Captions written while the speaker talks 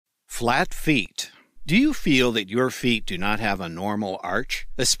Flat feet. Do you feel that your feet do not have a normal arch,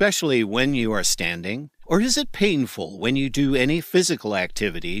 especially when you are standing? Or is it painful when you do any physical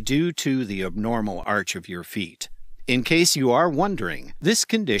activity due to the abnormal arch of your feet? In case you are wondering, this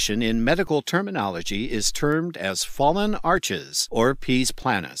condition in medical terminology is termed as fallen arches or pes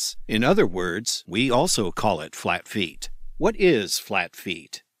planus. In other words, we also call it flat feet. What is flat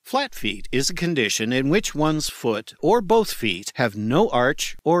feet? Flat feet is a condition in which one's foot or both feet have no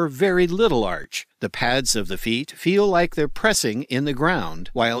arch or very little arch. The pads of the feet feel like they're pressing in the ground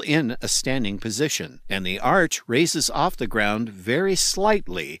while in a standing position, and the arch raises off the ground very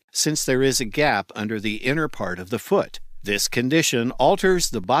slightly since there is a gap under the inner part of the foot. This condition alters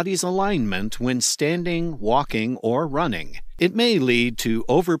the body's alignment when standing, walking, or running. It may lead to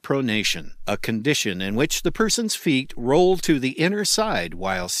overpronation, a condition in which the person's feet roll to the inner side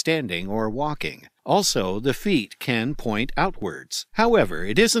while standing or walking. Also, the feet can point outwards. However,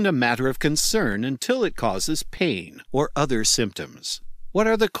 it isn't a matter of concern until it causes pain or other symptoms. What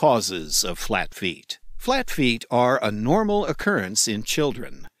are the causes of flat feet? Flat feet are a normal occurrence in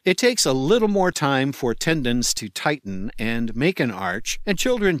children. It takes a little more time for tendons to tighten and make an arch, and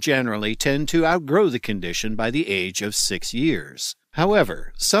children generally tend to outgrow the condition by the age of 6 years.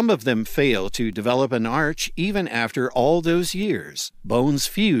 However, some of them fail to develop an arch even after all those years. Bones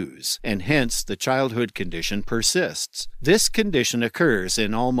fuse, and hence the childhood condition persists. This condition occurs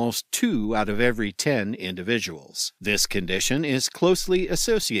in almost 2 out of every 10 individuals. This condition is closely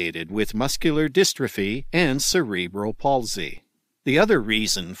associated with muscular dystrophy and cerebral palsy. The other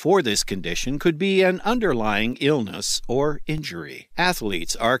reason for this condition could be an underlying illness or injury.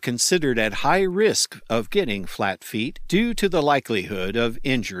 Athletes are considered at high risk of getting flat feet due to the likelihood of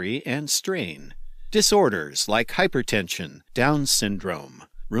injury and strain. Disorders like hypertension, Down syndrome,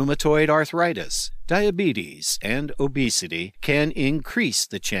 rheumatoid arthritis, diabetes, and obesity can increase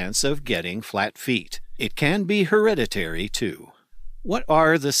the chance of getting flat feet. It can be hereditary too. What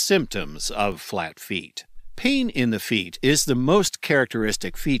are the symptoms of flat feet? Pain in the feet is the most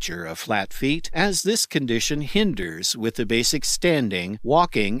characteristic feature of flat feet, as this condition hinders with the basic standing,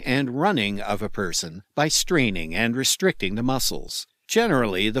 walking, and running of a person by straining and restricting the muscles.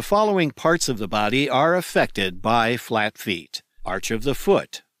 Generally, the following parts of the body are affected by flat feet: arch of the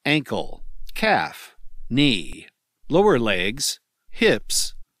foot, ankle, calf, knee, lower legs,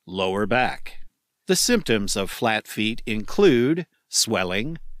 hips, lower back. The symptoms of flat feet include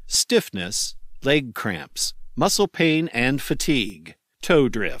swelling, stiffness, leg cramps, muscle pain and fatigue, toe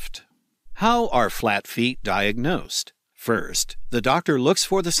drift. How are flat feet diagnosed? First, the doctor looks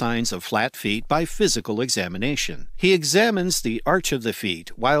for the signs of flat feet by physical examination. He examines the arch of the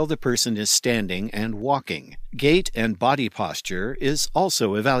feet while the person is standing and walking. Gait and body posture is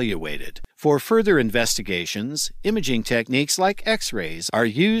also evaluated. For further investigations, imaging techniques like X-rays are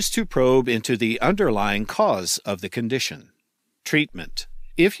used to probe into the underlying cause of the condition. Treatment.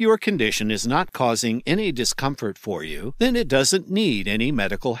 If your condition is not causing any discomfort for you, then it doesn't need any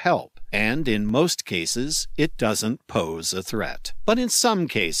medical help, and in most cases, it doesn't pose a threat. But in some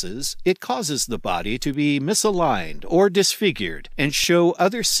cases, it causes the body to be misaligned or disfigured and show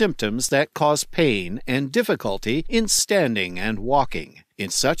other symptoms that cause pain and difficulty in standing and walking. In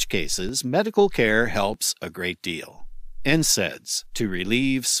such cases, medical care helps a great deal. NSAIDs to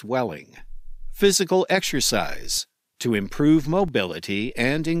relieve swelling. Physical exercise to improve mobility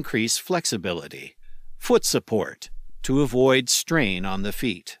and increase flexibility. Foot support, to avoid strain on the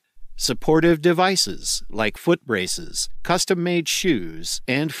feet. Supportive devices like foot braces, custom-made shoes,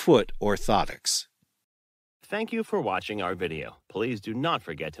 and foot orthotics. Thank you for watching our video. Please do not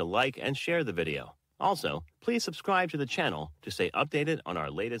forget to like and share the video. Also, please subscribe to the channel to stay updated on our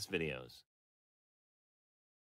latest videos.